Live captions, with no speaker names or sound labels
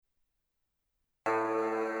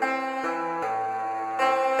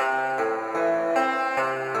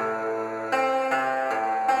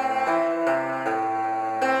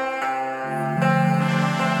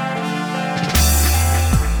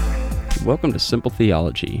welcome to Simple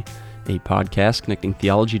Theology, a podcast connecting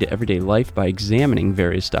theology to everyday life by examining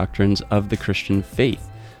various doctrines of the Christian faith.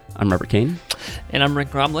 I'm Robert Kane. And I'm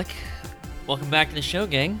Rick Gromlich. Welcome back to the show,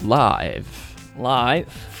 gang. Live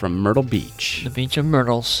from Myrtle Beach. The Beach of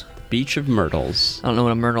Myrtles. Beach of Myrtles. I don't know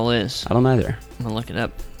what a myrtle is. I don't either. I'm going to look it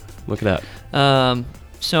up. Look it up.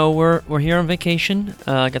 So we're here on vacation.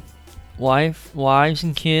 Got wives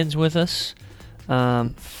and kids with us.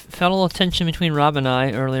 Felt a little tension between Rob and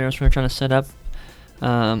I earlier as we were trying to set up.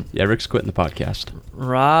 Yeah, Rick's quitting the podcast.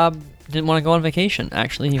 Rob didn't want to go on vacation,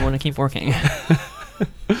 actually. He wanted to keep working.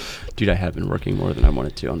 Dude, I have been working more than I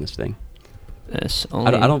wanted to on this thing. It's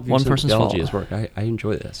only I don't view one person's fault. theology as work. I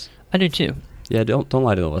enjoy this. I do too. Yeah, don't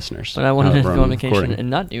lie to the listeners. But I wanted to we're go on vacation recording. and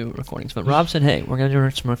not do recordings. But Rob said, hey, we're going to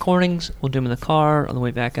do some recordings. We'll do them in the car on the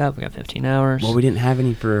way back up. We got 15 hours. Well, we didn't have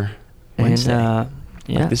any for Wednesday. And,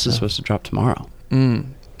 yeah. This is supposed to drop tomorrow.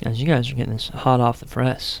 As you guys are getting this hot off the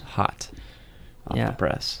press. Hot off the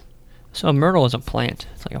press. So a myrtle is a plant.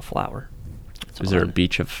 It's like a flower. Is there a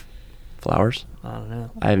beach of flowers? I don't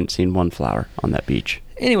know. I haven't seen one flower on that beach.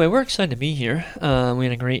 Anyway, we're excited to be here. We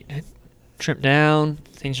had a great trip down.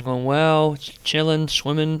 Things are going well. Chilling,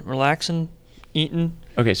 swimming, relaxing, eating.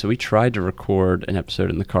 Okay, so we tried to record an episode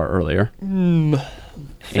in the car earlier.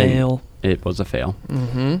 Fail. And it was a fail.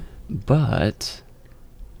 Mm-hmm. But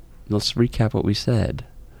let's recap what we said.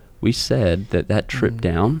 We said that trip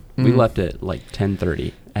down, we left at like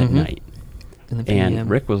 10:30 at night. And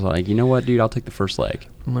Rick was like, you know what, dude, I'll take the first leg.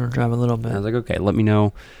 I'm going to drive a little bit. And I was like, okay, let me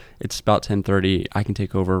know. It's about 10:30. I can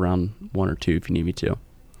take over around 1 or 2 if you need me to.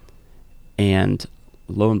 And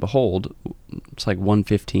lo and behold, it's like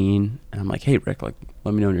 1:15, and I'm like, hey, Rick, like,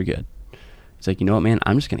 let me know when you're good. He's like, you know what, man,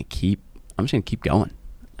 I'm just gonna keep going.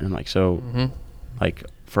 And I'm like, so, like,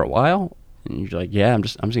 for a while? And you're like, yeah, I'm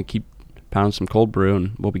just gonna keep pounding some cold brew,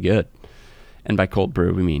 and we'll be good. And by cold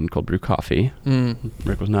brew, we mean cold brew coffee.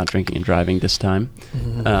 Rick was not drinking and driving this time.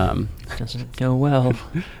 Doesn't go well.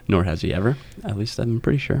 Nor has he ever. At least I'm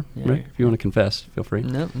pretty sure. Yeah. Rick, if you want to confess, feel free.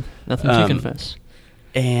 No, nothing to confess.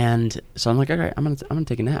 And so I'm like, all right, I'm gonna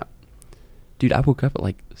take a nap. Dude, I woke up at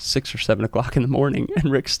like 6 or 7 o'clock in the morning, and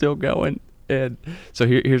Rick's still going. And so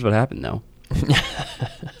here's what happened, though.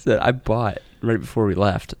 So I bought, right before we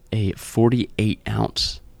left, a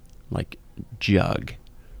 48-ounce, like, jug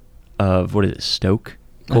of, what is it, Stoke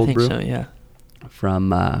cold brew? I think so, yeah. From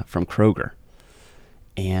Kroger.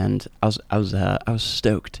 And I was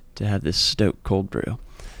stoked to have this Stoke cold brew.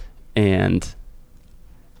 And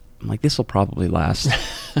I'm like, this will probably last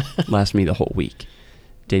me the whole week.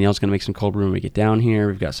 Danielle's going to make some cold brew when we get down here.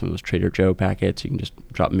 We've got some of those Trader Joe packets. You can just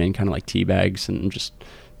drop them in kind of like tea bags and just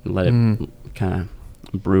let it kind of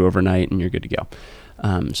brew overnight, and you're good to go.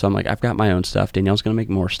 So I'm like, I've got my own stuff. Danielle's going to make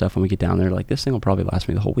more stuff when we get down there. Like, this thing will probably last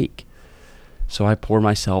me the whole week. So I pour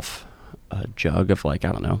myself a jug of, like,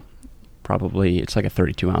 I don't know, probably it's like a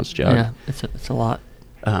 32-ounce jug. Yeah, it's a lot.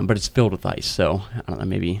 But it's filled with ice, so I don't know,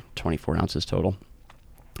 maybe 24 ounces total.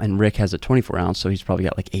 And Rick has a 24-ounce, so he's probably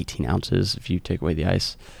got like 18 ounces if you take away the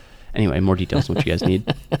ice. Anyway, more details on what you guys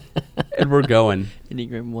need. And we're going.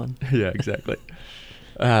 Enneagram 1. Yeah, exactly.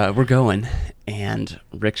 We're going, and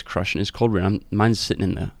Rick's crushing his cold brew. Mine's sitting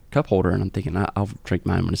in the cup holder, and I'm thinking, I'll drink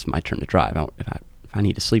mine when it's my turn to drive. If I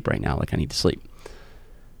need to sleep right now, like, I need to sleep.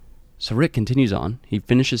 So Rick continues on. He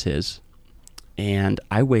finishes his, and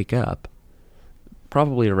I wake up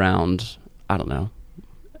probably around, I don't know.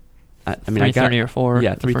 I mean, 3:30 or 4.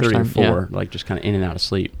 Yeah, 3:30 or 4, yeah. like, just kind of in and out of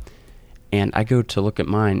sleep. And I go to look at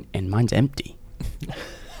mine, and mine's empty.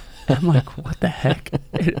 I'm like, what the heck?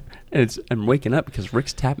 I'm waking up because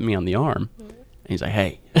Rick's tapping me on the arm. And he's like,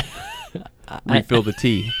 hey, refill the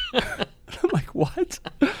tea. I'm like, what?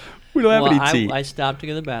 We don't have any tea. I stopped to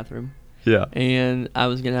go to the bathroom. Yeah. And I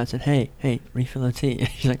was getting out and said, hey, refill the tea.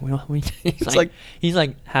 He's like, we don't have any tea. He's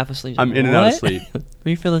like half asleep. I'm in and out of sleep.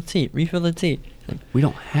 Refill the tea. Like, we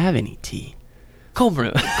don't have any tea. Cold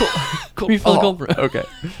brew. Refill the cold brew. Okay.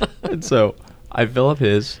 And so I fill up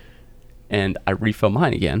his, and I refill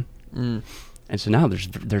mine again. And so now there's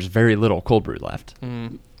very little cold brew left.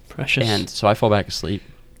 Precious. And so I fall back asleep,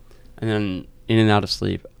 and then in and out of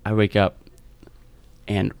sleep, I wake up,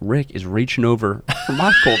 and Rick is reaching over for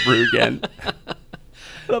my cold brew again.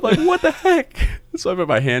 And I'm like, what the heck? So I put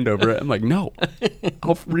my hand over it. I'm like, no,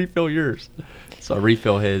 I'll refill yours. So I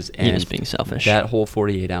refill his, and he was being selfish. That whole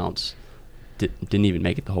 48-ounce didn't even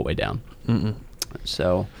make it the whole way down.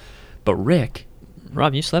 So, but Rick...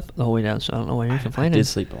 Rob, you slept the whole way down, so I don't know why you're complaining. I did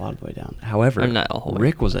sleep a lot of the way down. However, not the whole way.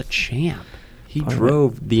 Rick was a champ. He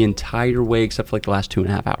drove the entire way except for like the last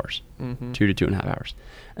 2.5 hours. 2 to 2.5 hours.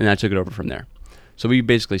 And then I took it over from there. So we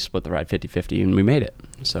basically split the ride 50-50, and we made it.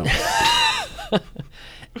 So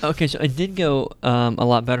Okay, so it did go a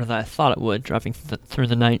lot better than I thought it would, driving through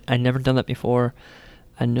the night. I'd never done that before.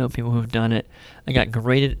 I know people who've done it. I got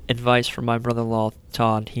great advice from my brother-in-law,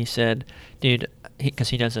 Todd. He said, dude, because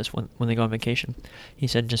he does this when they go on vacation, he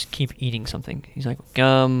said, just keep eating something. He's like,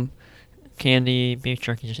 gum, candy, beef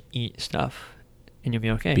jerky, just eat stuff, and you'll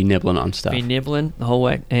be okay. Be nibbling on stuff. Be nibbling the whole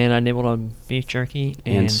way. And I nibbled on beef jerky.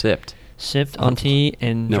 And sipped. Sipped on tea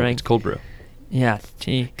and no, drank. It's cold brew. Yeah,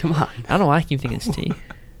 tea. Come on. I don't know why I keep thinking it's tea.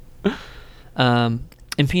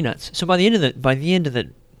 And peanuts. So by the end of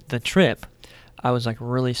the trip, I was like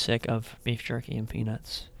really sick of beef jerky and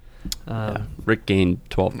peanuts. Yeah. Rick gained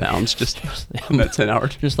 12 pounds just on that 10-hour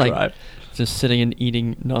just drive. Like just sitting and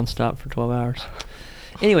eating nonstop for 12 hours.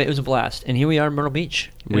 Anyway, it was a blast, and here we are in Myrtle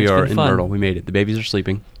Beach. We are in Myrtle. We made it. The babies are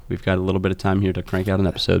sleeping. We've got a little bit of time here to crank out an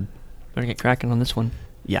episode. Better get cracking on this one.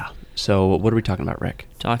 Yeah. So what are we talking about, Rick?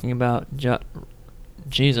 Talking about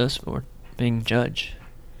Jesus or being judge.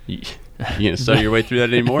 You gonna study your way through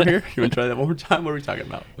that anymore here? You want to try that one more time? What are we talking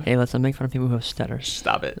about? Hey, let's not make fun of people who have stutters.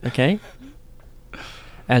 Stop it. Okay?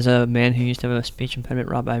 As a man who used to have a speech impediment,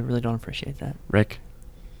 Rob, I really don't appreciate that. Rick,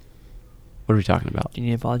 what are we talking about? Do you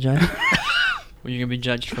need to apologize? Well, you're going to be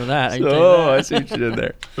judged for that. I see what you did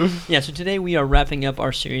there. Yeah, so today we are wrapping up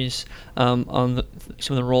our series on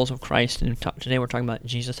some of the roles of Christ, and today we're talking about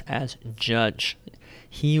Jesus as judge.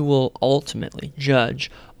 He will ultimately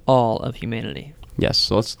judge all of humanity. Yes,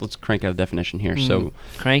 so let's crank out a definition here. So,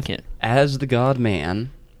 crank it. As the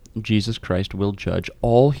God-man, Jesus Christ will judge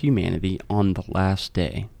all humanity on the last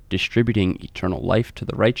day, distributing eternal life to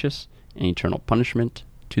the righteous and eternal punishment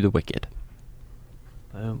to the wicked.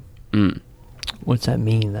 Boom. What's that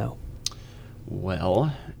mean, though?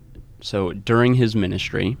 Well, so during his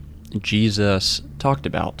ministry, Jesus talked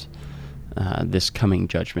about this coming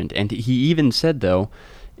judgment, and he even said, though,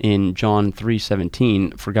 in John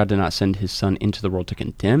 3:17, for God did not send his Son into the world to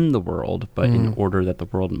condemn the world, but in order that the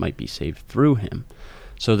world might be saved through him.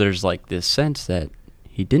 So there's like this sense that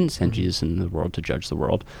he didn't send Jesus into the world to judge the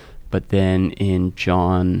world. But then in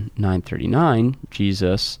John 9:39,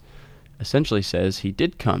 Jesus essentially says he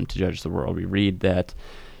did come to judge the world. We read that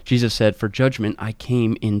Jesus said, for judgment I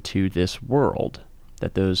came into this world,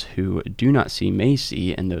 that those who do not see may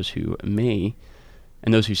see, and those who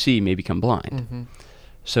see may become blind. Mm-hmm.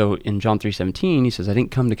 So in John 3:17, he says, I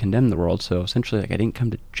didn't come to condemn the world. So essentially, like, I didn't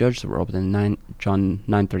come to judge the world. But then John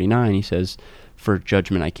 9:39, he says, for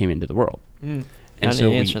judgment I came into the world. And How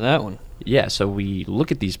do you answer that one? Yeah, so we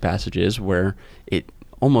look at these passages where it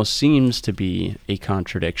almost seems to be a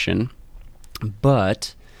contradiction,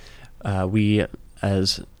 but we,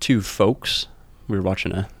 as two folks, we were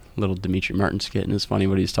watching a little Demetri Martin skit, and it's funny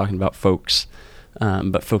what he's talking about, folks,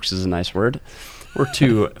 but folks is a nice word. We're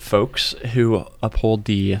two folks who uphold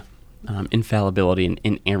the infallibility and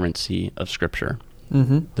inerrancy of Scripture.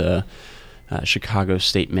 Mm-hmm. The Chicago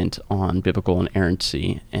Statement on Biblical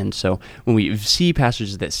Inerrancy. And so when we see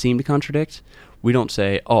passages that seem to contradict, we don't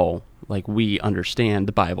say, oh, like we understand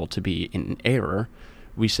the Bible to be in error.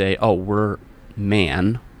 We say, oh, we're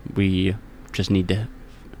man. We just need to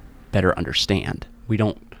better understand. We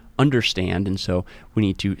don't understand, and so we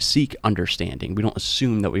need to seek understanding. We don't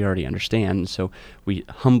assume that we already understand, and so we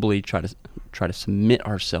humbly try to submit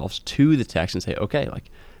ourselves to the text and say, okay,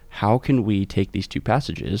 like, how can we take these two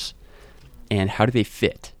passages and how do they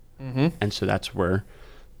fit? Mm-hmm. And so that's where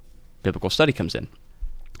biblical study comes in.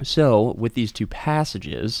 So with these two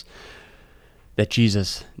passages that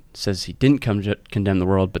Jesus says he didn't come to condemn the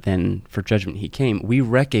world, but then for judgment he came, we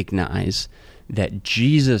recognize that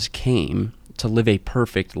Jesus came to live a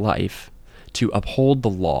perfect life, to uphold the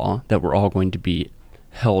law that we're all going to be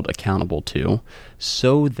held accountable to,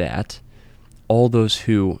 so that all those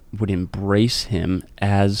who would embrace him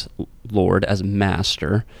as Lord, as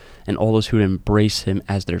Master, and all those who would embrace him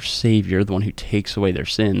as their Savior, the one who takes away their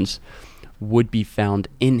sins, would be found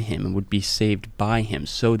in him and would be saved by him,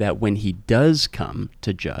 so that when he does come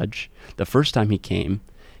to judge, the first time he came,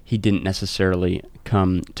 he didn't necessarily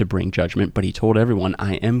come to bring judgment, but he told everyone,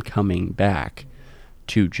 I am coming back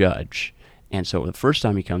to judge. And so the first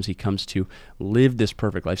time he comes to live this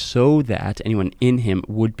perfect life so that anyone in him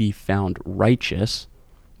would be found righteous,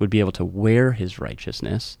 would be able to wear his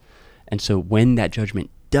righteousness. And so when that judgment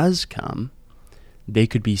does come, they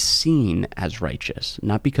could be seen as righteous,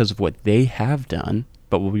 not because of what they have done,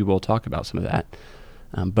 but we will talk about some of that,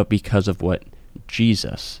 but because of what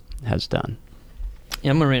Jesus has done.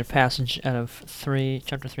 Yeah, I'm going to read a passage out of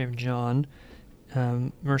chapter 3 of John.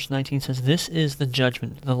 Verse 19 says, this is the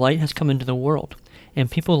judgment. The light has come into the world, and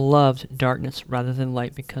people loved darkness rather than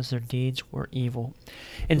light because their deeds were evil.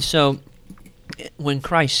 And so when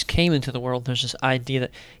Christ came into the world, there's this idea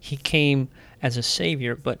that he came as a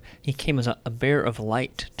savior, but he came as a bearer of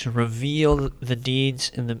light to reveal the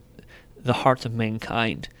deeds and the hearts of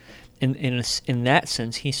mankind. In that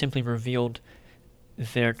sense, he simply revealed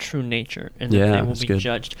their true nature, and that they will be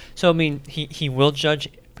judged. So, I mean, he will judge,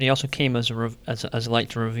 but he also came as a light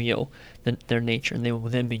to reveal their nature, and they will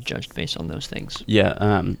then be judged based on those things.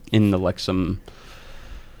 Yeah, in the Lexham,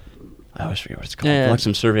 I always forget what it's called, the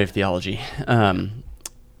Lexham Survey of Theology,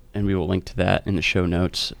 and we will link to that in the show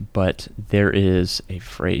notes, but there is a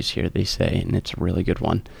phrase here they say, and it's a really good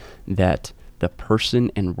one, that the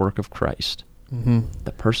person and work of Christ,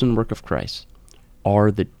 the person and work of Christ are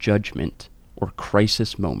the judgment or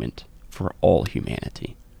crisis moment for all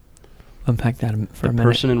humanity. Unpack that for a minute. The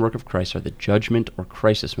person and work of Christ are the judgment or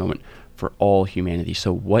crisis moment for all humanity.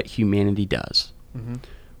 So what humanity does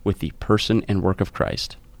with the person and work of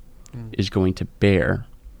Christ is going to bear,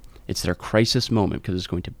 it's their crisis moment because it's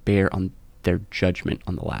going to bear on their judgment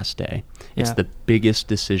on the last day. It's the biggest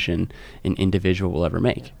decision an individual will ever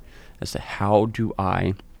make as to how do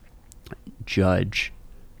I judge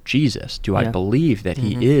Jesus? Do I believe that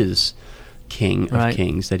he is King of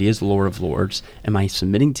Kings, that he is Lord of Lords? Am I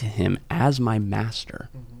submitting to him as my master?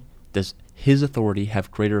 Does his authority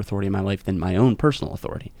have greater authority in my life than my own personal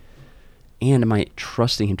authority? And am I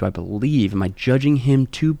trusting him? Do I believe? Am I judging him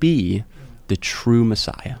to be the true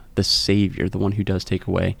Messiah, the Savior, the one who does take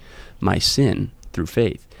away my sin through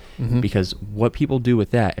faith? Because what people do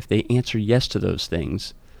with that, if they answer yes to those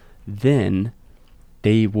things, then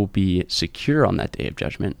they will be secure on that day of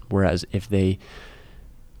judgment. Whereas if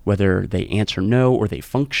whether they answer no or they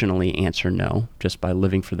functionally answer no, just by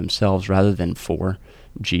living for themselves rather than for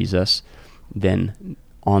Jesus, then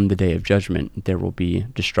on the day of judgment, there will be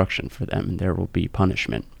destruction for them, and there will be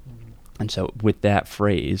punishment. And so with that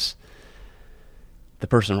phrase, the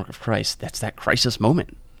person and work of Christ, that's that crisis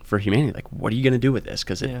moment for humanity. Like, what are you going to do with this?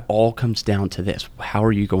 Because it all comes down to this. How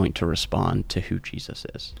are you going to respond to who Jesus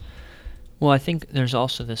is? Well, I think there's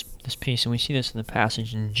also this piece, and we see this in the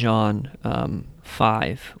passage in John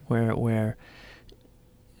 5, where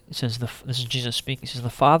it says, this is Jesus speaking, it says, "The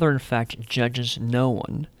Father, in fact, judges no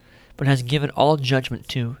one, but has given all judgment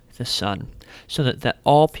to the Son, so that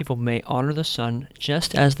all people may honor the Son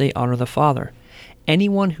just as they honor the Father.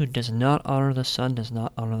 Anyone who does not honor the Son does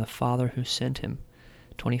not honor the Father who sent him."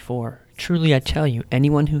 24. "Truly I tell you,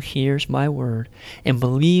 anyone who hears my word and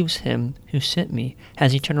believes him who sent me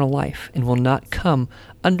has eternal life and will not come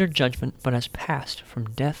under judgment, but has passed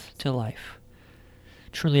from death to life.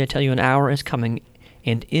 Truly I tell you, an hour is coming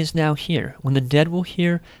and is now here, when the dead will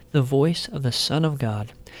hear the voice of the Son of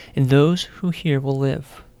God, and those who hear will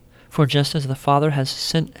live. For just as the Father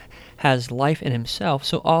has life in himself,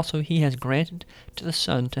 so also he has granted to the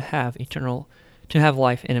Son to have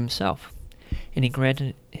life in himself. And he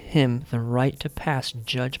granted him the right to pass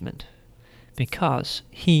judgment, because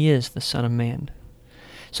he is the Son of Man."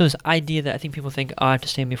 So this idea that I think people think, I have to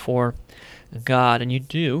stand before God, and you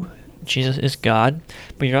do. Jesus is God,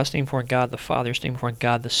 but you're not standing before God the Father, you're standing before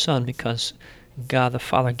God the Son, because God the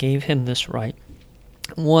Father gave him this right.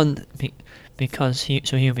 One, because he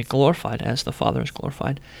would be glorified as the Father is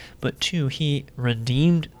glorified, but two, he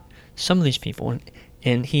redeemed some of these people,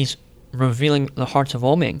 and he's revealing the hearts of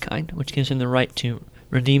all mankind, which gives him the right to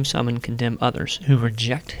redeem some and condemn others who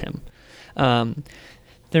reject him.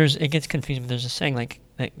 It gets confusing, but there's a saying like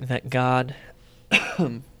that God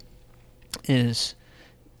is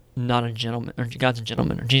not a gentleman, or God's a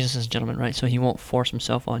gentleman, or Jesus is a gentleman, right? So he won't force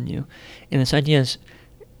himself on you. And this idea is,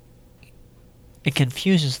 it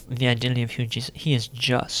confuses the identity of who Jesus. He is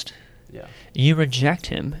just. Yeah. You reject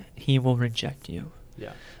him, he will reject you.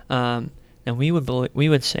 Yeah. And we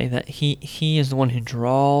would say that he is the one who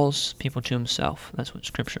draws people to himself. That's what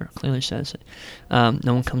Scripture clearly says. No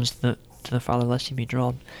one comes to the Father lest he be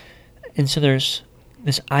drawn. And so there's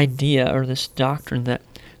this idea or this doctrine that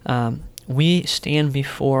we stand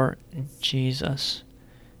before Jesus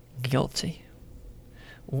guilty.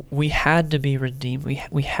 We had to be redeemed.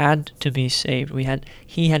 We had to be saved.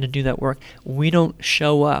 He had to do that work. We don't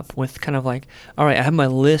show up with kind of like, all right, I have my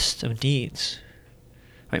list of deeds.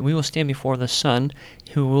 Right, we will stand before the Son,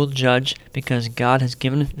 who will judge, because God has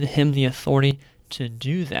given him the authority to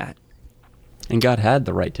do that. And God had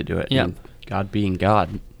the right to do it. Yeah. And God being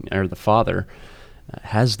God, or the Father,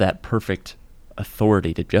 has that perfect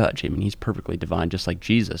authority to judge. I mean, he's perfectly divine, just like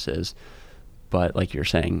Jesus is. But like you're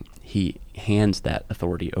saying, he hands that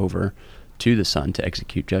authority over to the Son to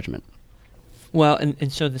execute judgment. Well,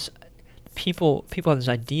 and so this people have this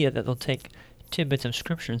idea that they'll take tidbits of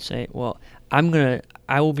Scripture and say, well,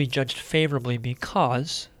 I will be judged favorably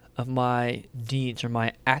because of my deeds or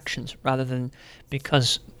my actions, rather than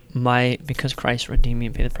because Christ redeemed me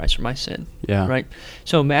and paid the price for my sin. Yeah. Right?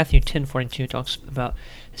 So Matthew 10:42 talks about,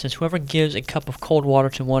 it says, "Whoever gives a cup of cold water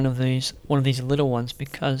to one of these little ones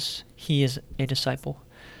because he is a disciple,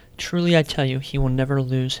 truly I tell you, he will never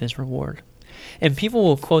lose his reward." And people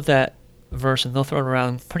will quote that verse and they'll throw it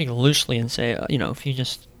around pretty loosely and say, if you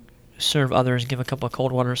just serve others, give a cup of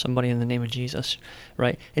cold water to somebody in the name of Jesus,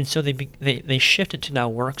 right? And so they shift it to now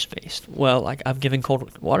works-based. Well, like, I've given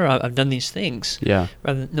cold water, I've done these things. Yeah.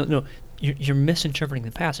 Rather than, no, you're misinterpreting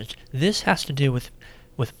the passage. This has to do with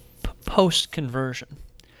post-conversion.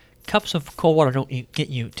 Cups of cold water don't get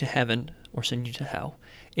you to heaven or send you to hell.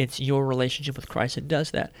 It's your relationship with Christ that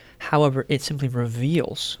does that. However, it simply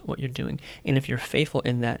reveals what you're doing. And if you're faithful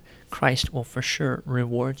in that, Christ will for sure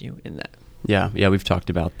reward you in that. Yeah, we've talked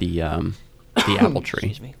about the apple tree.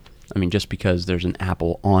 Excuse me. I mean, just because there's an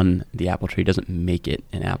apple on the apple tree doesn't make it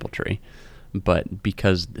an apple tree. But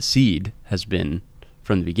because the seed has been,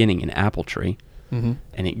 from the beginning, an apple tree, Mm-hmm.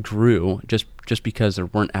 and it grew, just because there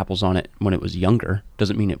weren't apples on it when it was younger,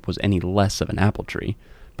 doesn't mean it was any less of an apple tree.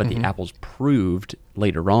 But Mm-hmm. the apples proved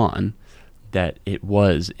later on that it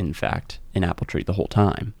was, in fact, an apple tree the whole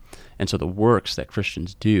time. And so the works that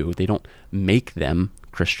Christians do, they don't make them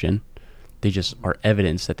Christian. They just are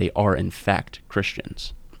evidence that they are, in fact,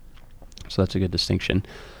 Christians. So that's a good distinction.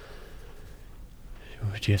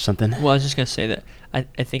 Do you have something? Well, I was just going to say that I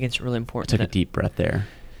think it's really important. Took a deep breath there.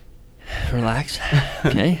 Relax.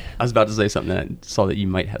 Okay. I was about to say something, and I saw that you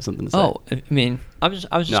might have something to say. Oh, I mean, I was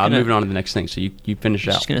just No, gonna, I'm moving on to the next thing, so you finish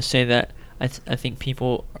just out. going to say that I think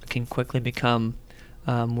people can quickly become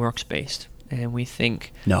works-based, and we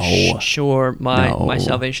think, No. Sure, my No.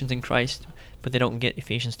 salvation's in Christ, but they don't get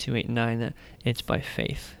Ephesians 2:8-9 that it's by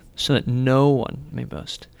faith, so that no one may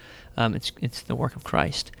boast. It's the work of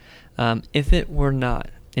Christ. If it were not,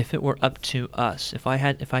 if it were up to us, if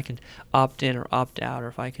I could opt in or opt out, or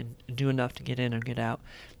if I could do enough to get in or get out,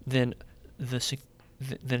 then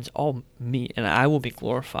then it's all me, and I will be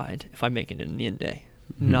glorified if I make it in the end day,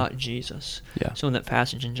 not Jesus. Yeah. So in that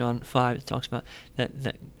passage in John 5, it talks about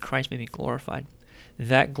that Christ may be glorified.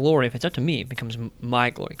 That glory, if it's up to me, becomes my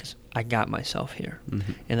glory because I got myself here,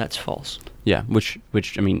 and that's false. Yeah, which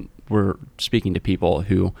I mean, we're speaking to people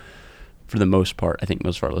who, for the most part, I think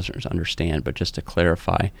most of our listeners understand, but just to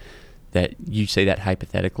clarify, that you say that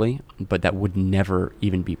hypothetically, but that would never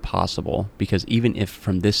even be possible, because even if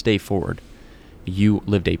from this day forward you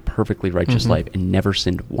lived a perfectly righteous life and never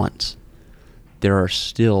sinned once, there's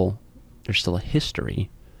still a history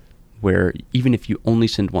where even if you only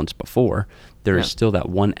sinned once before, there is still that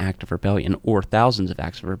one act of rebellion, or thousands of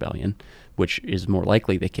acts of rebellion, which is more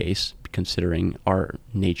likely the case considering our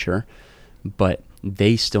nature, but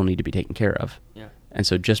they still need to be taken care of. Yeah. And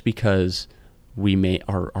so just because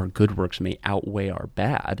our good works may outweigh our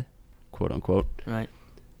bad, quote unquote, Right.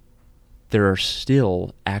 there are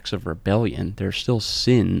still acts of rebellion. There are still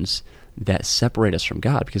sins that separate us from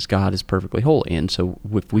God, because God is perfectly holy. And so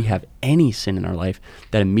if we have any sin in our life,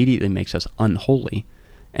 that immediately makes us unholy.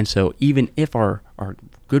 And so even if our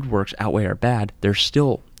good works outweigh our bad, there's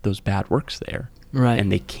still those bad works there. Right.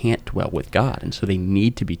 And they can't dwell with God. And so they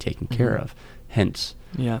need to be taken care of. Hence,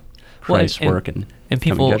 Yeah. Christ's work and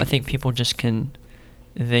people, coming I judgment. think people just can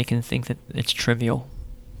think that it's trivial.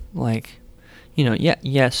 Like,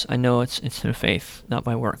 yes, I know it's through faith, not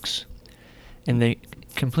by works. And they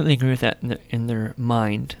completely agree with that in their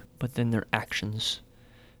mind, but then their actions,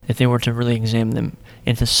 if they were to really examine them,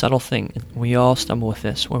 it's a subtle thing. We all stumble with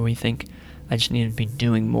this, where we think, I just need to be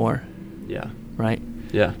doing more, Yeah. right?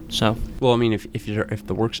 Yeah. So, Well, I mean, if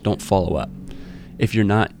the works don't follow up, if you're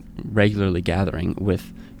not regularly gathering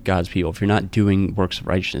with God's people, if you're not doing works of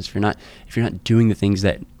righteousness, if you're not doing the things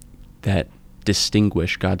that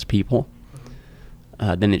distinguish God's people,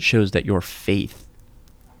 then it shows that your faith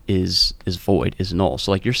is void, is null.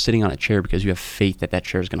 So like, you're sitting on a chair because you have faith that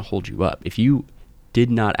chair is going to hold you up. If you did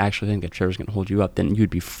not actually think that chair was going to hold you up, then you'd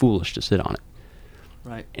be foolish to sit on it.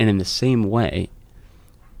 right. And in the same way,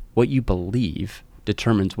 what you believe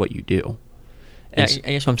determines what you do. Yeah, And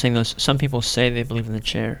I guess what I'm saying is, some people say they believe in the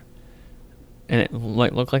chair, and it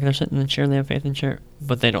look like they're sitting in the chair and they have faith in the chair,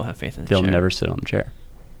 but they don't have faith in the they'll chair. never sit on the chair.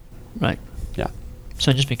 Right. Yeah.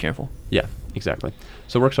 So just be careful. Yeah, exactly.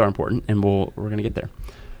 So works are important, and we're going to get there.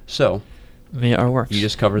 So Via our works. you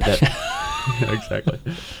just covered that. Exactly.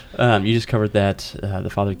 You just covered that the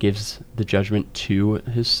Father gives the judgment to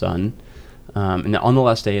his Son. And on the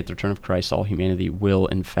last day, at the return of Christ, all humanity will,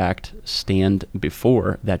 in fact, stand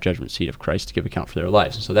before that judgment seat of Christ to give account for their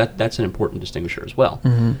lives. And so that's an important distinguisher as well,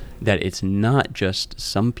 that it's not just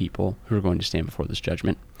some people who are going to stand before this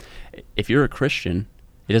judgment. If you're a Christian,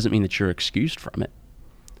 It doesn't mean that you're excused from it.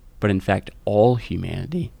 But in fact, all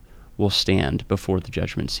humanity will stand before the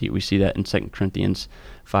judgment seat. We see that in 2 Corinthians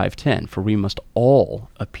 5:10. For we must all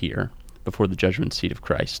appear before the judgment seat of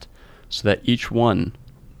Christ, so that each one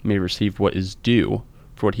may receive what is due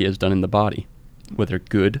for what he has done in the body, whether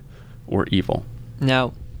good or evil.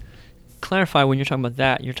 Now, clarify, when you're talking about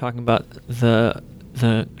that, you're talking about the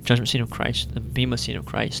judgment seat of Christ, the Bema seat of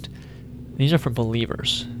Christ. These are for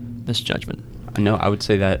believers, this judgment. No, I would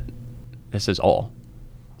say that it says all.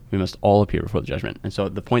 We must all appear before the judgment. And so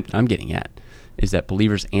the point that I'm getting at is that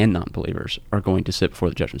believers and non-believers are going to sit before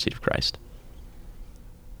the judgment seat of Christ.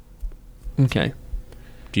 Okay.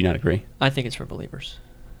 Do you not agree? I think it's for believers.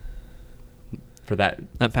 For that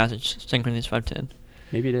passage, 2 Corinthians 5:10.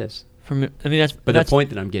 Maybe it is. For me, I mean, that's... But the point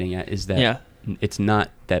that I'm getting at is that yeah. It's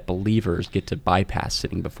not that believers get to bypass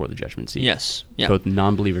sitting before the judgment seat. Yes. Yeah. Both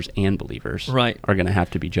non-believers and believers right. are going to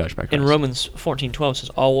have to be judged by Christ. In Romans 14:12 says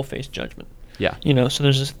all will face judgment. Yeah. So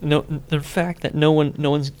there's the fact that no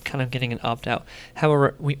one's kind of getting an opt-out.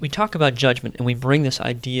 However, we talk about judgment, and we bring this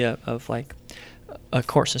idea of like a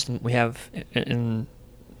court system we have in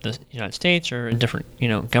the United States or in different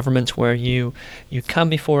governments where you come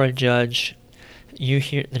before a judge,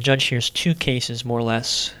 the judge hears two cases more or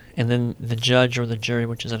less, and then the judge or the jury,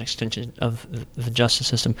 which is an extension of the justice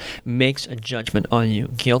system, makes a judgment on you,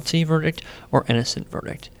 guilty verdict or innocent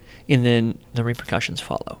verdict, and then the repercussions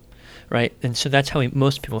follow. Right, and so that's how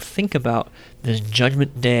most people think about this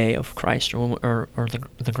judgment day of Christ, or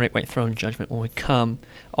the Great White Throne judgment. When we come,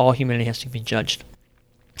 all humanity has to be judged,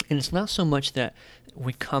 and it's not so much that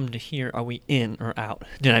we come to hear, are we in or out?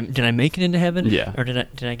 Did I make it into heaven? Yeah. Or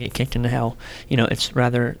did I get kicked into hell? It's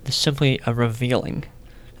rather simply a revealing.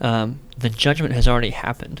 The judgment has already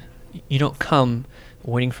happened. You don't come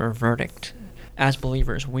waiting for a verdict. As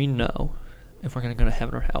believers, we know if we're going to go to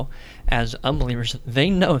heaven or hell. As unbelievers,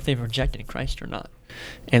 they know if they've rejected Christ or not.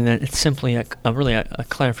 And then it's simply a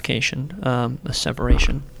clarification, a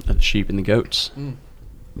separation. Of the sheep and the goats.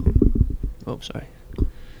 Oh, sorry.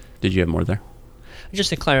 Did you have more there?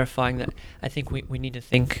 Just a clarifying that I think we need to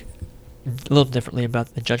think a little differently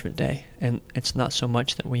about the judgment day. And it's not so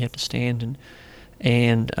much that we have to stand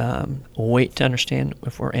and wait to understand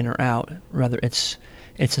if we're in or out. Rather, it's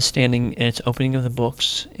a standing, and it's opening of the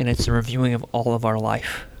books, and it's a reviewing of all of our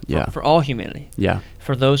life. Yeah. For all humanity. Yeah.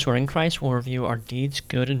 For those who are in Christ, we'll review our deeds,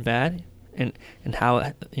 good and bad, and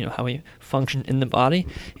how we function in the body.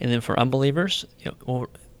 And then for unbelievers,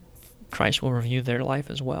 Christ will review their life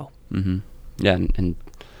as well. Mm-hmm. Yeah, and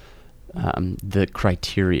the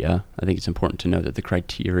criteria, I think it's important to know that the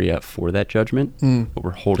criteria for that judgment, what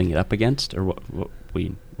we're holding it up against, or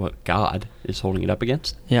what God is holding it up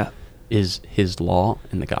against, is His law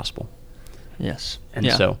and the gospel. Yes.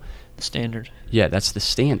 And so the standard. Yeah, that's the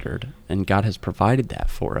standard, and God has provided that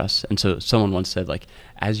for us. And so someone once said, like,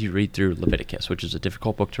 as you read through Leviticus, which is a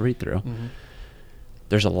difficult book to read through,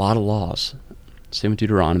 there's a lot of laws. Same with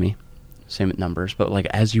Deuteronomy, same with Numbers. But like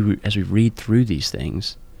as we read through these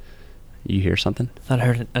things, you hear something? I thought I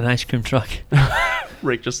heard an ice cream truck.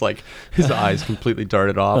 Rick just like his eyes completely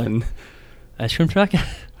darted off and ice cream truck.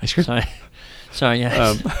 Ice cream. Sorry.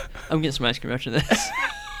 Yeah. I'm getting some ice cream after this.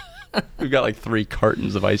 We've got like 3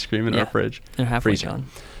 cartons of ice cream in our fridge. They're halfway gone.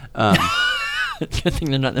 Good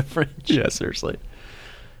thing they're not in the fridge. Yeah, seriously.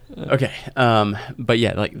 Okay. But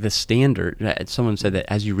yeah, like the standard, someone said that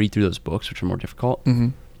as you read through those books, which are more difficult,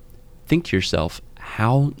 think to yourself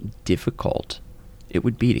how difficult it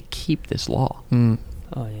would be to keep this law.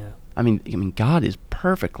 Oh, yeah. I mean, God is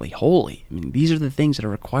perfectly holy. I mean, these are the things that are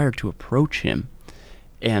required to approach Him.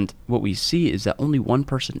 And what we see is that only one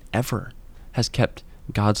person ever has kept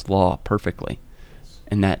God's law perfectly.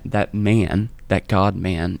 And that man, that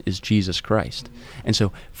God-man, is Jesus Christ. And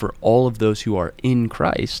so for all of those who are in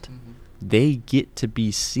Christ, they get to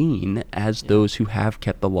be seen as those who have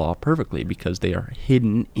kept the law perfectly because they are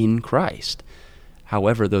hidden in Christ.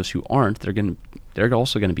 However, those who aren't, they're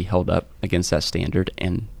also going to be held up against that standard,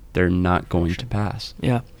 and they're not going to pass.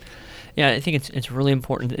 Yeah. I think it's really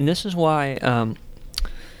important, and this is why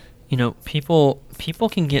people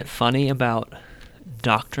can get funny about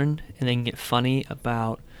doctrine, and they can get funny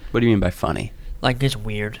about. What do you mean by funny? Like it's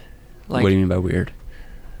weird. Like, what do you mean by weird?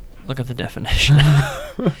 Look at the definition.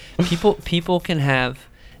 People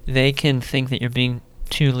they can think that you're being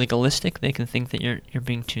too legalistic. They can think that you're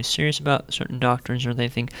being too serious about certain doctrines, or they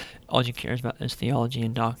think all you care about is theology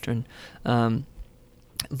and doctrine.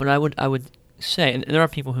 But I would say, and there are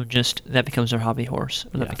people who just that becomes their hobby horse,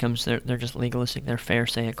 or that becomes they're just legalistic. They're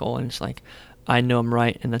pharisaical, and it's like I know I'm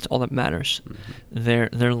right, and that's all that matters. Their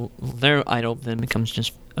idol then becomes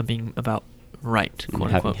just being about right,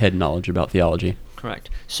 quote having unquote. head knowledge about theology.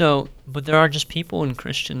 Correct. So, but there are just people in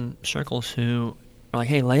Christian circles who are like,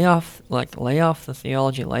 "Hey, lay off the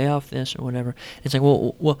theology, lay off this or whatever." It's like,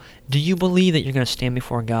 well, do you believe that you're going to stand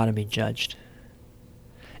before God and be judged?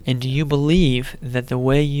 And do you believe that the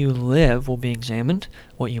way you live will be examined?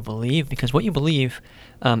 What you believe, because what you believe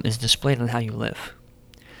is displayed on how you live.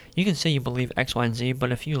 You can say you believe X, Y, and Z,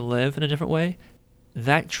 but if you live in a different way,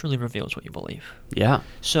 that truly reveals what you believe. Yeah.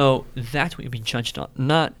 So that's what you'll be judged on,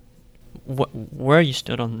 not where you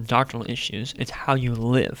stood on doctrinal issues. It's how you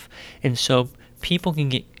live. And so people can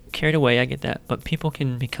get carried away, I get that, but people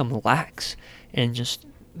can become lax and just,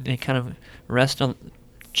 they kind of rest on,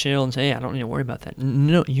 chill and say, hey, I don't need to worry about that.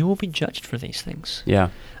 No, you will be judged for these things. Yeah.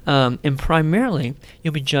 And primarily,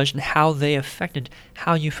 you'll be judged on how they affected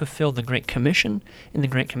how you fulfilled the Great Commission and the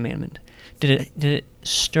Great Commandment. Did it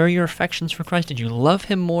stir your affections for Christ? Did you love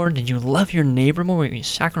Him more? Did you love your neighbor more? Were you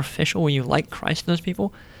sacrificial? Were you like Christ to those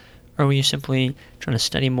people? Or were you simply trying to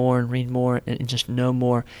study more and read more and just know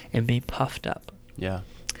more and be puffed up? Yeah.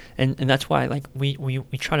 And that's why, like, we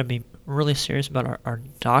try to be really serious about our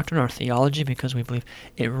doctrine, our theology, because we believe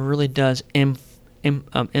it really does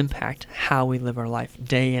impact how we live our life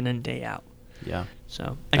day in and day out. Yeah.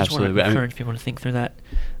 So I just want to encourage people to think through that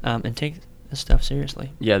and take this stuff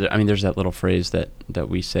seriously. Yeah, I mean, there's that little phrase that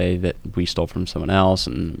we say that we stole from someone else,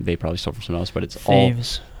 and they probably stole from someone else, but it's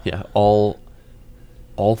Faves.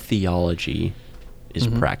 all theology is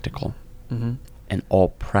practical, and all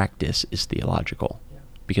practice is theological.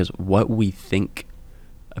 Because what we think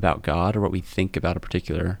about God or what we think about a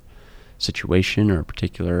particular situation or a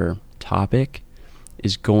particular topic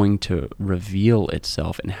is going to reveal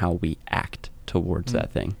itself in how we act towards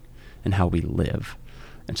that thing and how we live.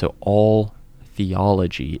 And so all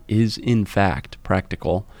theology is in fact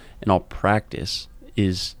practical, and all practice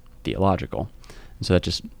is theological. And so that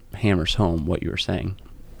just hammers home what you were saying.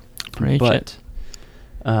 Preach but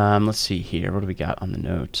let's see here. What do we got on the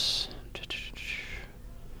notes?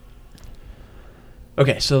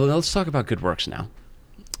 Okay, so let's talk about good works now.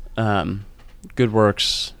 Good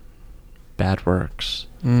works, bad works.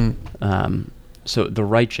 So the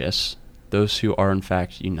righteous, those who are in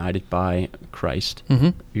fact united by Christ,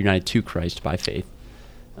 united to Christ by faith,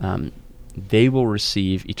 they will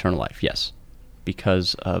receive eternal life, yes,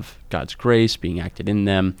 because of God's grace being acted in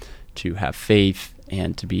them to have faith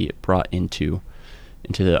and to be brought into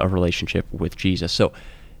a relationship with Jesus. So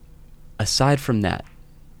aside from that,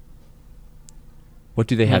 what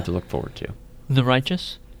do they have to look forward to? The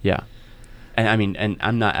righteous? Yeah. And I mean, and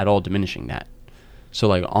I'm not at all diminishing that. So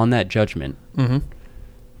like on that judgment,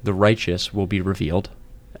 the righteous will be revealed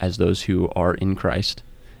as those who are in Christ,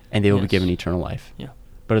 and they will be given eternal life. Yeah.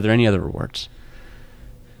 But are there any other rewards?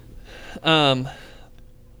 I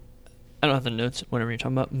don't have the notes, whatever you're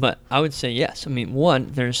talking about, but I would say yes. I mean,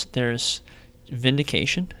 one, there's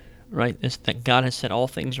vindication, right? It's that God has set all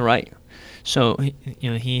things right. So,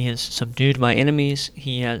 He has subdued my enemies.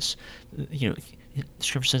 He has, the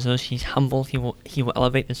Scripture says those He's humbled. He will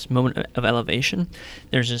elevate, this moment of elevation.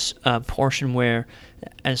 There's this portion where,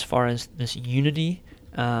 as far as this unity,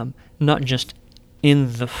 not just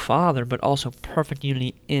in the Father, but also perfect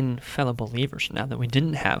unity in fellow believers. Now that we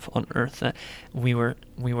didn't have on earth, that we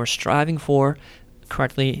were striving for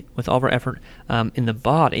correctly with all of our effort in the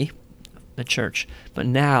body, the church, but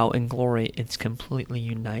now in glory it's completely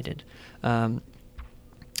united, and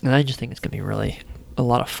I just think it's going to be really a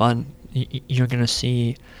lot of fun. You're going to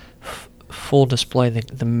see full display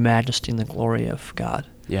the majesty and the glory of God.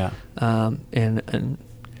 Yeah. And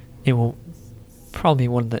it will probably be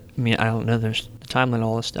one of the, I mean, I don't know, there's the timeline and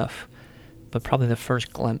all this stuff, but probably the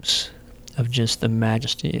first glimpse of just the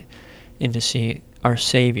majesty, and to see our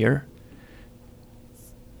Savior,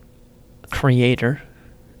 Creator,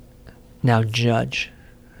 now judge,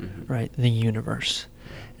 right, the universe,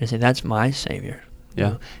 and say, that's my Savior.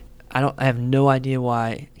 Yeah. I have no idea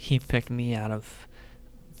why He picked me out of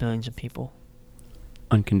billions of people.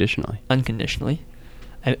 Unconditionally.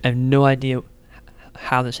 I have no idea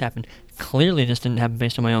how this happened. Clearly this didn't happen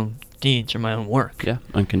based on my own deeds or my own work. Yeah,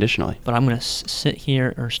 unconditionally. But I'm going to sit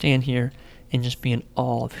here or stand here and just be in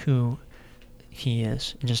awe of who He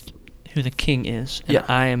is, and just who the King is, and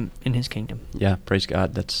I am in His kingdom. Yeah, praise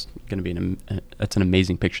God. That's going to be that's an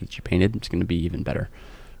amazing picture that you painted. It's going to be even better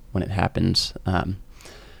when it happens.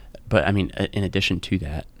 But I mean, in addition to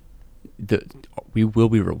that, we will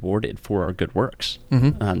be rewarded for our good works.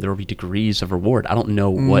 There will be degrees of reward. I don't know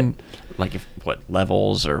what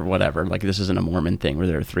levels or whatever. Like, this isn't a Mormon thing where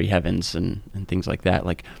there are 3 heavens and things like that.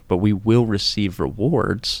 Like, but we will receive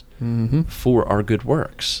rewards for our good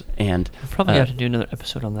works. And we'll probably have to do another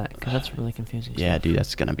episode on that, because that's really confusing. Yeah, dude,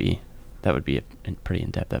 that's gonna be that would be a pretty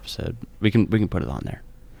in-depth episode. We can put it on there.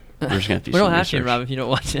 We're just gonna have to do We don't some have to, research. Rob, if you don't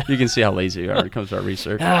want to. You can see how lazy we are when it comes to our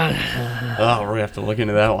research. Oh, we're gonna have to look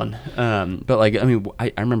into that one. But like, I mean,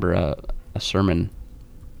 I remember a sermon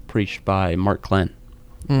preached by Mark Glenn,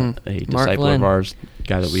 a disciple Glenn. of ours,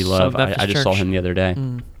 guy that we love. I just saw Church. him the other day.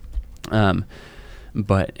 Mm.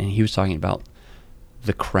 And he was talking about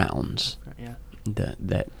the crowns Yeah.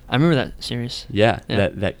 that I remember that series. Yeah.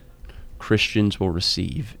 that Christians will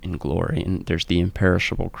receive in glory. And there's the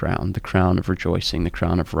imperishable crown, the crown of rejoicing, the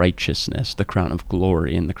crown of righteousness, the crown of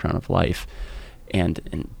glory, and the crown of life,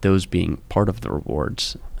 and those being part of the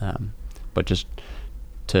rewards. But just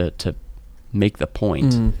to make the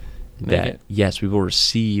point that yes, we will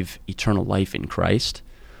receive eternal life in Christ,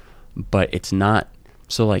 but it's not.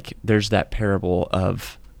 So like, there's that parable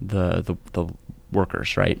of the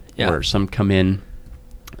workers, right? Yeah. Where some come in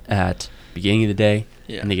at beginning of the day,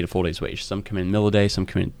 Yeah. and they get a full day's wage. Some come in the middle of the day, some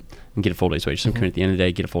come in and get a full day's wage. Some come in at the end of the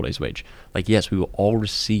day, get a full day's wage. Like, yes, we will all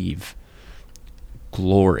receive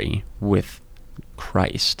glory with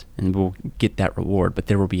Christ, and we'll get that reward, but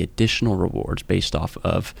there will be additional rewards based off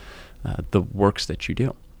of the works that you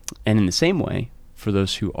do. And in the same way, for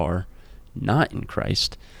those who are not in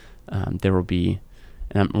Christ, there will be,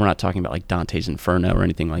 and we're not talking about like Dante's Inferno or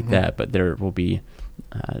anything like that, but there will be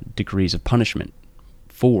degrees of punishment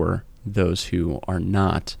for those who are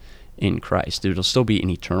not in Christ. There will still be an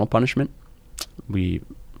eternal punishment. We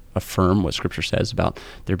affirm what Scripture says about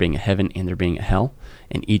there being a heaven and there being a hell,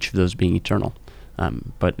 and each of those being eternal.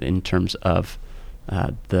 But in terms of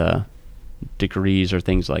the degrees or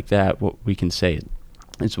things like that, what we can say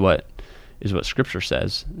is what Scripture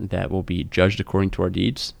says, that we'll be judged according to our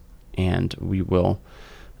deeds, and we will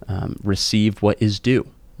receive what is due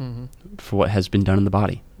for what has been done in the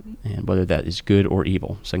body, and whether that is good or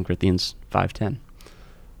evil. 2 Corinthians 5:10.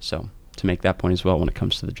 So to make that point as well when it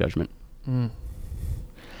comes to the judgment. I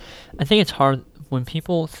think it's hard when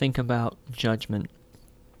people think about judgment.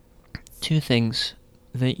 Two things: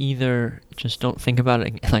 they either just don't think about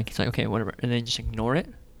it, like it's like okay, whatever, and they just ignore it,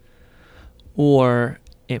 or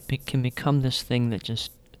it can become this thing that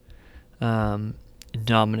just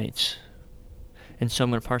dominates. And so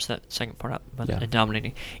I'm going to parse that second part out, but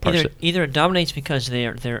dominating. Either it dominates because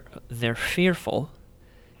they're fearful,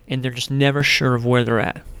 and they're just never sure of where they're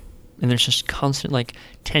at, and there's just constant like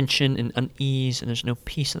tension and unease, and there's no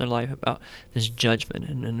peace in their life about this judgment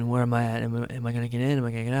and where am I at? Am I going to get in? Am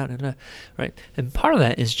I going to get out? Right? And part of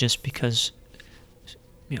that is just because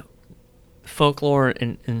folklore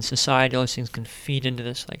and society, all these things can feed into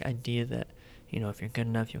this like idea that if you're good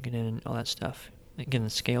enough, you'll get in and all that stuff. Again,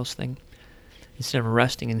 the scales thing. Instead of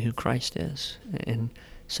resting in who Christ is and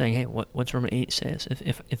saying, hey, what's Romans 8 says?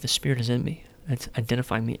 If the Spirit is in me, it's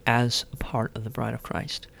identifying me as a part of the bride of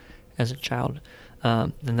Christ, as a child,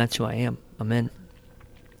 then that's who I am. I'm in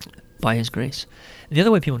by His grace. The other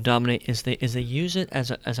way people dominate is they use it as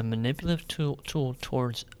a manipulative tool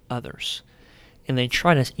towards others, and they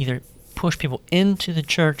try to either push people into the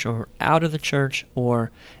church or out of the church,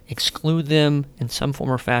 or exclude them in some form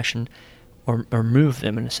or fashion, or move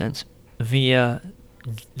them in a sense, via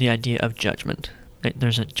the idea of judgment.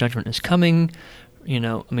 There's a judgment is coming.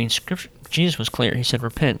 Scripture. Jesus was clear. He said,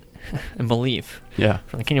 "Repent and believe." Yeah.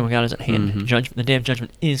 For the kingdom of God is at hand. The day of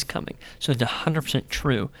judgment is coming. So it's 100%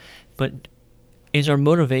 true. But is our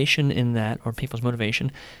motivation in that, or people's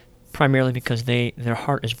motivation, primarily because their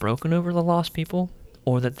heart is broken over the lost people,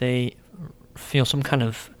 or that they feel some kind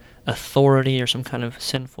of authority or some kind of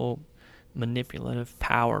sinful, manipulative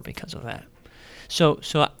power because of that? So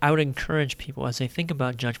I would encourage people as they think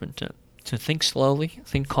about judgment to think slowly,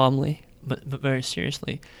 think calmly, but very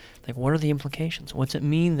seriously. Like, what are the implications? What's it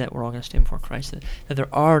mean that we're all going to stand before Christ? That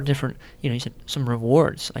there are different, you said some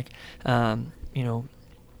rewards. Like,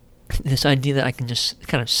 this idea that I can just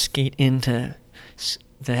kind of skate into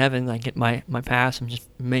heaven, like get my pass and just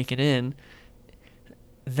make it in.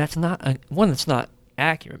 That's not that's not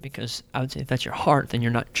accurate, because I would say if that's your heart, then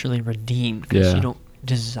you're not truly redeemed, because you don't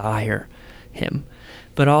desire Him.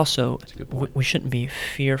 But also, we shouldn't be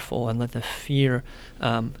fearful and let the fear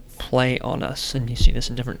play on us. And you see this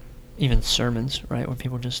in different, even sermons, right, where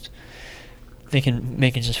people they can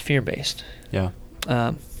make it just fear-based. Yeah.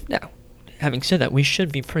 Now, having said that, we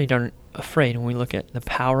should be pretty darn afraid when we look at the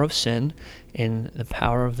power of sin and the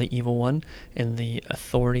power of the evil one and the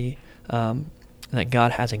authority that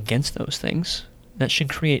God has against those things. That should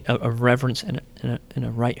create a reverence and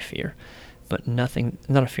a right fear, but not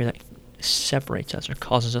a fear that separates us or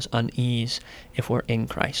causes us unease if we're in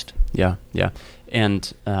Christ. Yeah.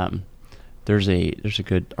 And there's a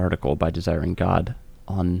good article by Desiring God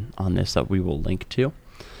on this that we will link to,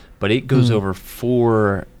 but it goes over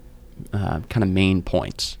 4 kind of main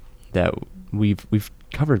points that we've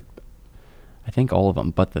covered. I think all of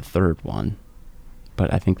them, but the third one.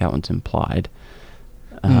 But I think that one's implied.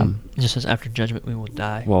 It just says after judgment we will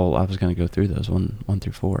die. Well, I was going to go through those 1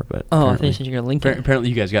 through 4, but I thought you said you're going to link it. Apparently,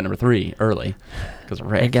 you guys got number 3 early because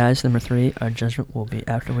of Rick. Hey guys, number 3, our judgment will be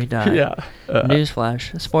after we die. Yeah.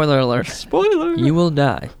 Newsflash! Spoiler alert! Spoiler! You will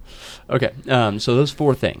die. Okay. So those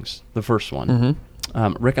 4 things. The first one.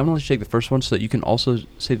 Mm-hmm. Rick, I'm going to let you take the first one so that you can also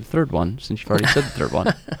say the third one since you've already said the third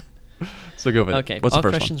one. So go with it. Okay. What's all the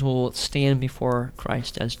first Christians one? will stand before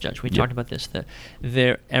Christ as judge. We Yep. talked about this.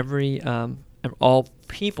 All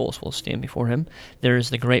peoples will stand before him. There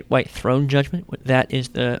is the great white throne judgment. That is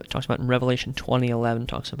talks about in Revelation 20:11,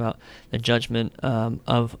 talks about the judgment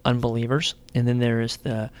of unbelievers. And then there is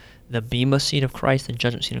the bema seat of Christ, the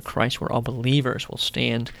judgment seat of Christ, where all believers will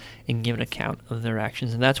stand and give an account of their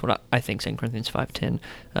actions. And that's what I think 2 Corinthians 5:10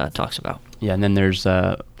 talks about. Yeah, and then there's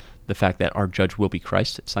the fact that our judge will be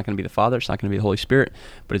Christ. It's not going to be the Father. It's not going to be the Holy Spirit,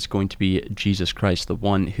 but it's going to be Jesus Christ, the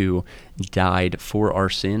one who died for our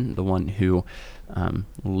sin, the one who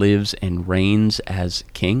lives and reigns as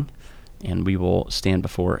King, and we will stand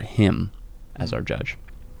before him as our judge.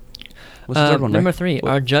 What's the third one, Number Rick? 3,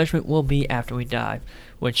 our judgment will be after we die,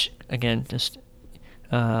 which, again, just,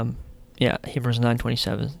 Hebrews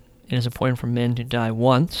 9:27. It is appointed for men to die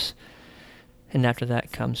once, and after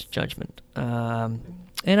that comes judgment.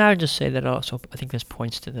 And I would just say that also, I think this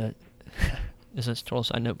points to this is a total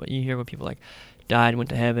side note, but you hear what people like, died,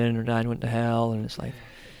 went to heaven, or died, went to hell, and it's like,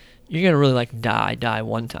 you're going to really like die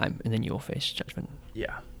one time, and then you will face judgment.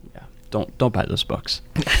 Yeah. Don't buy those books.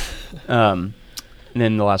 And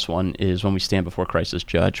then the last one is when we stand before Christ as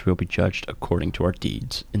judge, we'll be judged according to our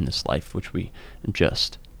deeds in this life, which we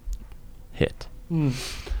just hit.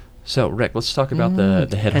 So, Rick, let's talk about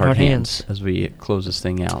the head, heart, hands as we close this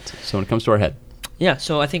thing out. So when it comes to our head. Yeah,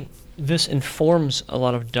 so I think this informs a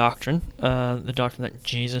lot of doctrine, the doctrine that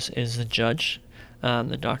Jesus is the judge,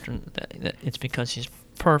 the doctrine that it's because he's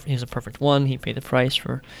a perfect one, he paid the price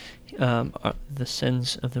for the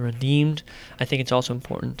sins of the redeemed. I think it's also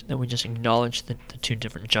important that we just acknowledge the 2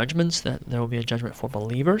 different judgments, that there will be a judgment for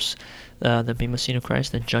believers, the bema seat of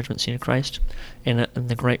Christ, the judgment seat of Christ, and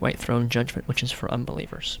the great white throne judgment, which is for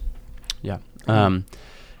unbelievers. Yeah.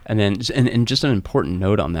 And then, and just an important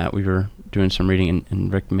note on that, we were doing some reading,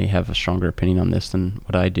 and Rick may have a stronger opinion on this than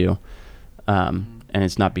what I do. And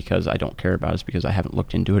it's not because I don't care about it, it's because I haven't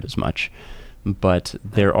looked into it as much. But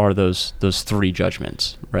there are those 3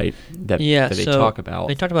 judgments, right, that they talk about.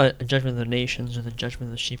 They talked about a judgment of the nations or the judgment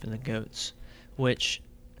of the sheep and the goats, which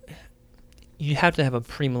you have to have a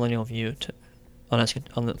premillennial view on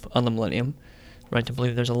the millennium, right, to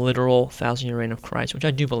believe there's a literal 1,000-year reign of Christ, which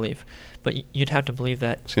I do believe. But you'd have to believe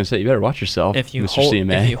that. I was going to say, you better watch yourself, if you Mr.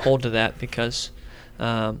 CMA. If you hold to that, because,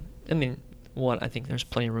 I think there's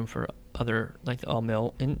plenty of room for other, like the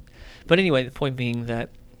all-male. But anyway, the point being that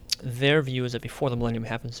their view is that before the millennium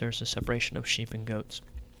happens, there's a separation of sheep and goats.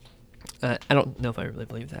 I don't know if I really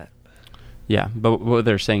believe that. Yeah, but what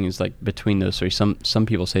they're saying is like between those 3, some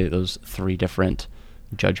people say that those 3 different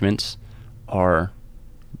judgments are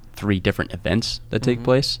 3 different events that take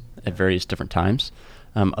place at various different times.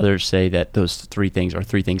 Others say that those 3 things are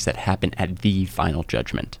 3 things that happen at the final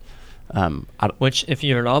judgment. Which, if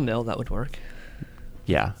you're an all-male, that would work.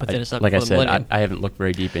 Yeah, but then it's not like I before the said, millennium. I haven't looked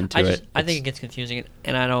very deep into it. I think it gets confusing,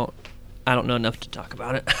 and I don't know enough to talk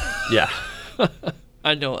about it. Yeah.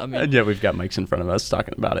 And yeah, we've got mics in front of us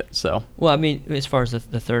talking about it, so. Well, as far as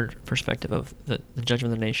the third perspective of the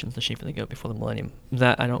judgment of the nations, the sheep and the goat before the millennium,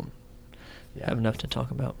 that I don't have enough to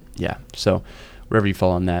talk about. Yeah, so wherever you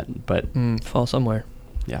fall on that, but. Fall somewhere.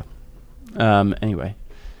 Yeah. Anyway.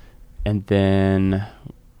 And then,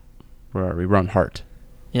 where are we? We're on heart.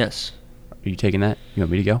 Yes. Are you taking that? You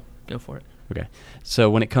want me to go? Go for it. Okay. So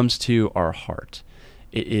when it comes to our heart,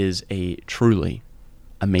 it is a truly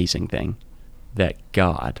amazing thing that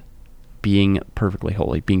God, being perfectly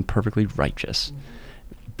holy, being perfectly righteous,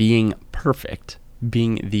 being perfect,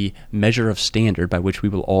 being the measure of standard by which we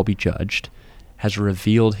will all be judged, has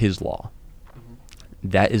revealed his law.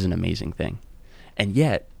 That is an amazing thing. And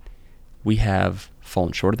yet, we have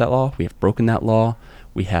fallen short of that law. We have broken that law.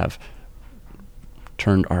 We have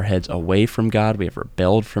turned our heads away from God. We have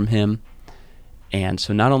rebelled from him. And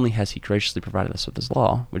so not only has he graciously provided us with his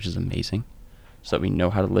law, which is amazing, so that we know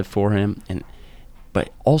how to live for him, but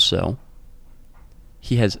also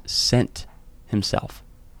he has sent himself,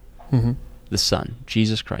 the Son,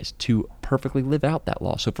 Jesus Christ, to perfectly live out that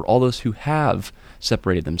law. So for all those who have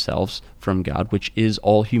separated themselves from God, which is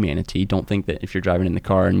all humanity, don't think that if you're driving in the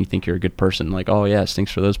car and you think you're a good person, like, oh yes,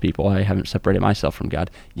 thanks for those people, I haven't separated myself from God.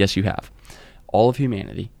 Yes, you have. All of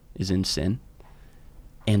humanity is in sin.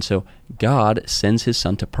 And so God sends his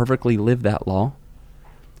Son to perfectly live that law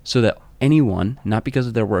so that anyone, not because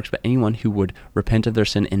of their works, but anyone who would repent of their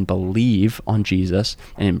sin and believe on Jesus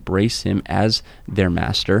and embrace him as their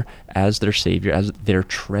master, as their Savior, as their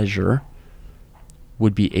treasure,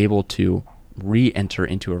 would be able to re-enter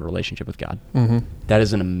into a relationship with God. Mm-hmm. That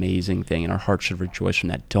is an amazing thing, and our hearts should rejoice from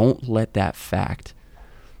that. Don't let that fact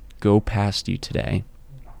go past you today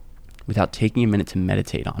without taking a minute to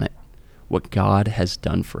meditate on it, what God has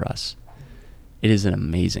done for us. It is an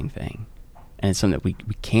amazing thing, and it's something that we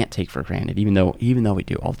can't take for granted, even though we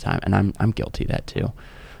do all the time, and I'm guilty of that too.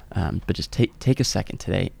 But just take a second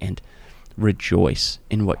today and rejoice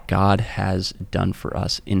in what God has done for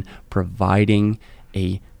us in providing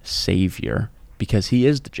a Savior, because he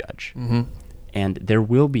is the judge. Mm-hmm. And there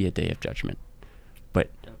will be a day of judgment. But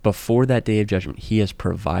before that day of judgment, he has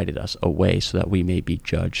provided us a way so that we may be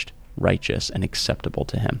judged righteous and acceptable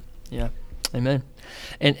to him. Yeah. Amen.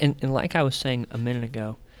 And like I was saying a minute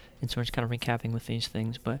ago, and so we're just kind of recapping with these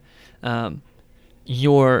things, but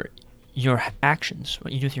your actions,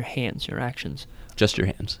 what you do with your hands, your actions. Just your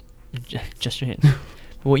hands. Just your hands.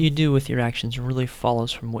 But what you do with your actions really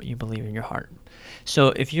follows from what you believe in your heart. So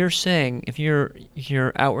if you're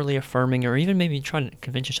outwardly affirming, or even maybe trying to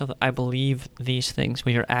convince yourself that I believe these things,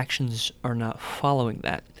 but your actions are not following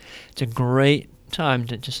that, it's a great time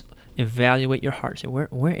to just evaluate your heart. Say, where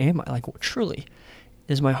am I? Like, truly,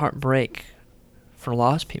 does my heart break for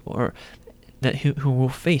lost people, or that who will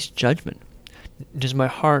face judgment? Does my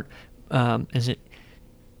heart, is it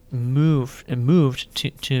moved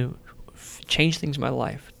to change things in my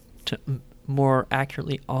life, to more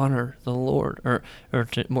accurately honor the Lord, or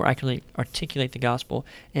to more accurately articulate the gospel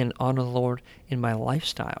and honor the Lord in my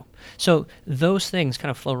lifestyle? So those things kind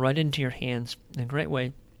of flow right into your hands in a great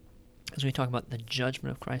way as we talk about the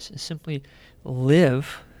judgment of Christ, is simply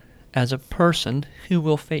live as a person who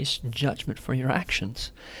will face judgment for your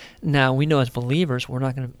actions. Now, we know as believers,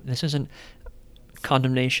 this isn't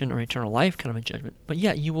condemnation or eternal life kind of a judgment, but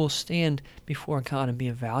yet you will stand before God and be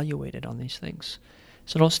evaluated on these things.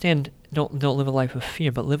 So don't live a life of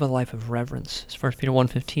fear, but live a life of reverence. As 1 Peter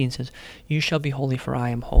 1:15 says, "You shall be holy, for I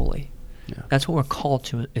am holy." Yeah. That's what we're called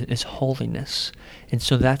to, is holiness. And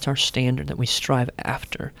so that's our standard that we strive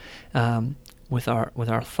after, with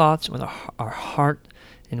our thoughts, with our heart,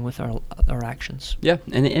 and with our actions. Yeah,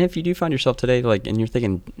 and if you do find yourself today, and you're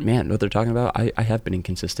thinking, man, what they're talking about, I have been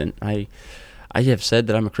inconsistent. I have said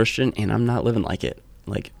that I'm a Christian, and I'm not living like it.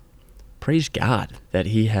 Praise God that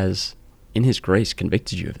he has, in his grace,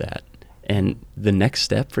 convicted you of that. And the next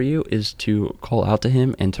step for you is to call out to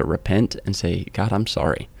him and to repent and say, God, I'm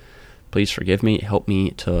sorry. Please forgive me. Help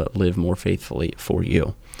me to live more faithfully for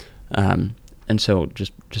you. And so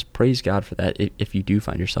just praise God for that if you do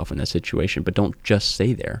find yourself in that situation. But don't just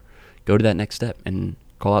stay there. Go to that next step and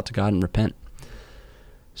call out to God and repent.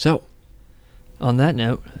 So, on that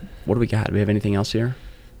note, what do we got? Do we have anything else here?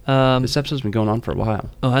 This episode's been going on for a while.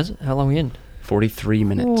 Oh, has it? How long are we in? 43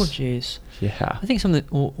 minutes. Oh, jeez. Yeah. I think something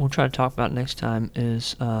we'll try to talk about next time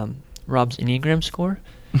is Rob's Enneagram score.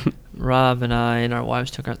 Rob and I and our wives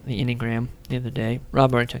took the Enneagram the other day.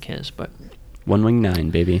 Rob already took his, but... 1 wing 9,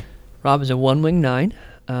 baby. Rob is a 1 wing 9.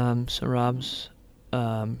 So Rob's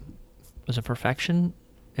was a perfectionist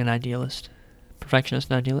and idealist.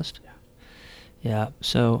 Yeah,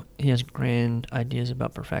 so he has grand ideas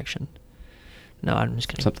about perfection. No, I'm just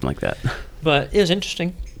kidding. Something like that. But it was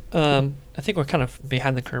interesting. I think we're kind of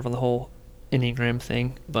behind the curve on the whole Enneagram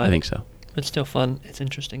thing. But I think so. It's still fun. It's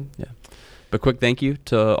interesting. Yeah. But quick thank you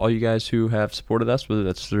to all you guys who have supported us, whether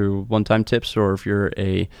that's through one-time tips or if you're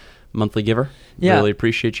a monthly giver. Yeah. Really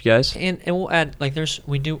appreciate you guys. And we'll add, there's things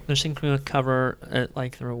we're going to cover,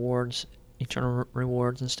 the rewards, eternal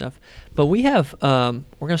rewards and stuff. But we have, we're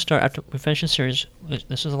going to start after we finish the series.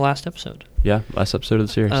 This is the last episode. Yeah, last episode of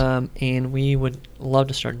the series. And we would love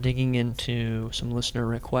to start digging into some listener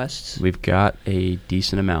requests. We've got a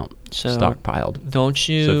decent amount stockpiled. Don't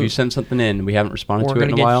you... So if you send something in, we haven't responded to it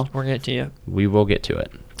in a while. We're going to get to you. We will get to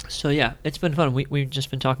it. So yeah, it's been fun. We've just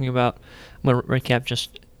been talking about, I'm going to recap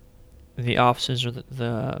just the offices or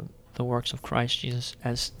the works of Christ Jesus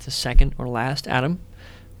as the second or last Adam.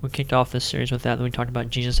 We kicked off this series with that. Then we talked about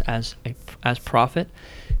Jesus as prophet,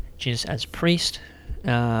 Jesus as priest,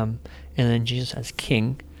 and then Jesus as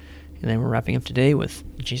king. And then we're wrapping up today with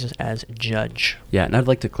Jesus as judge. Yeah, and I'd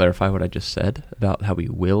like to clarify what I just said about how we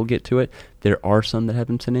will get to it. There are some that have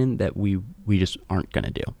been sent in that we just aren't going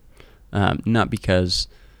to do. Not because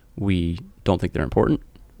we don't think they're important,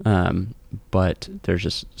 but there's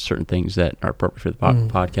just certain things that are appropriate for the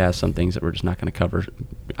podcast, some things that we're just not going to cover,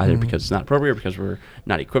 either because it's not appropriate or because we're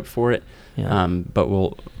not equipped for it. Yeah. But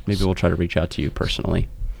we'll try to reach out to you personally.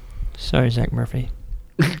 Sorry, Zach Murphy.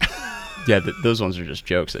 Yeah, those ones are just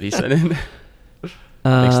jokes that he sent in.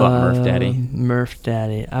 Thanks a lot, Murph Daddy. Murph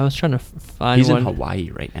Daddy. I was trying to find He's one. in Hawaii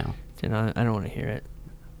right now. Dude, I don't want to hear it.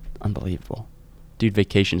 Unbelievable. Dude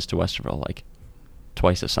vacations to Westerville like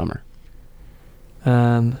twice a summer.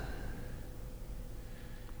 I'm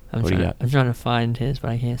What do you got? trying to find his,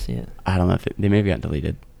 but I can't see it. I don't know if they maybe got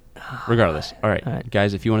deleted. Regardless. All right,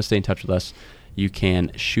 guys, if you want to stay in touch with us, you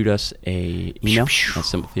can shoot us a email at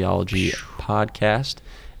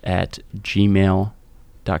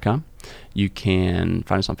simpletheology@gmail.com. You can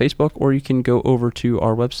find us on Facebook, or you can go over to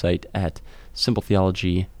our website at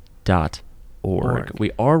simpletheology.org.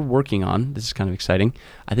 We are working on, this is kind of exciting,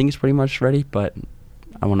 I think it's pretty much ready, but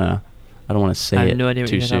I don't want to say I it have no idea what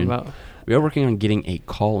too you're soon. talking about. We are working on getting a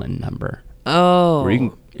call-in number. Oh. Where you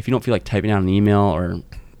can, if you don't feel like typing out an email or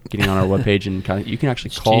getting on our webpage, and you can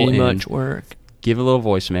actually call in, too much work. give a little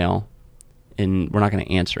voicemail, and we're not going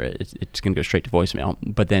to answer it. It's going to go straight to voicemail.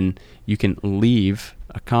 But then you can leave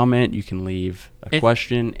a comment, you can leave a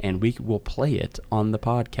question, and we will play it on the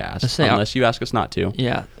podcast, unless you ask us not to.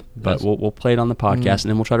 Yeah. But we'll play it on the podcast, and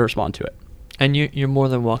then we'll try to respond to it. And you're more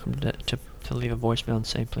than welcome to leave a voicemail and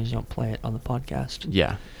say, please don't play it on the podcast.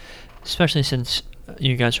 Yeah. Especially since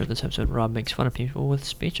you guys heard this episode, Rob makes fun of people with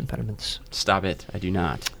speech impediments. Stop it! I do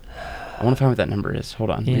not. I want to find what that number is. Hold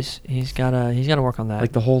on. He's gotta work on that.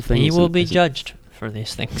 Like the whole thing. He will be judged for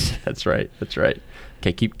these things. That's right.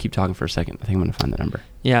 Okay, keep talking for a second. I think I'm gonna find the number.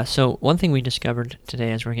 Yeah. So one thing we discovered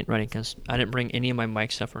today as we're getting ready, because I didn't bring any of my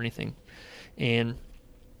mic stuff or anything, and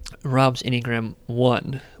Rob's Enneagram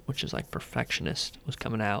 1, which is like perfectionist, was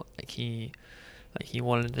coming out. He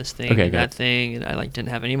wanted this thing and that thing, and I didn't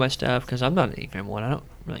have any of my stuff because I'm not an Enneagram 1. I don't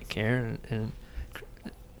really care. And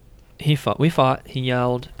we fought. He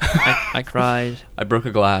yelled. I cried. I broke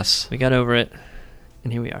a glass. We got over it,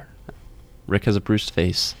 and here we are. Rick has a bruised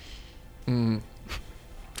face.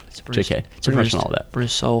 It's bruised, JK. It's professional, all that.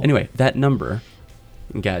 Bruised soul. Anyway, that number,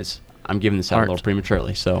 guys, I'm giving this out a little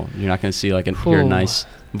prematurely, so you're not going to see hear a nice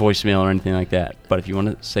voicemail or anything like that. But if you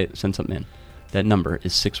want to send something in, that number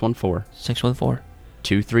is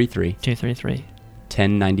 614-233-1098.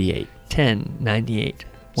 1098.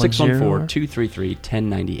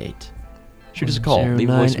 614-233-1098. Shoot us a call. Leave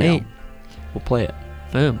a voicemail. We'll play it.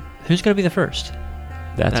 Boom. Who's going to be the first?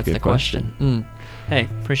 That's a good question. Hey,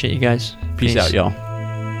 appreciate you guys. Peace out, y'all.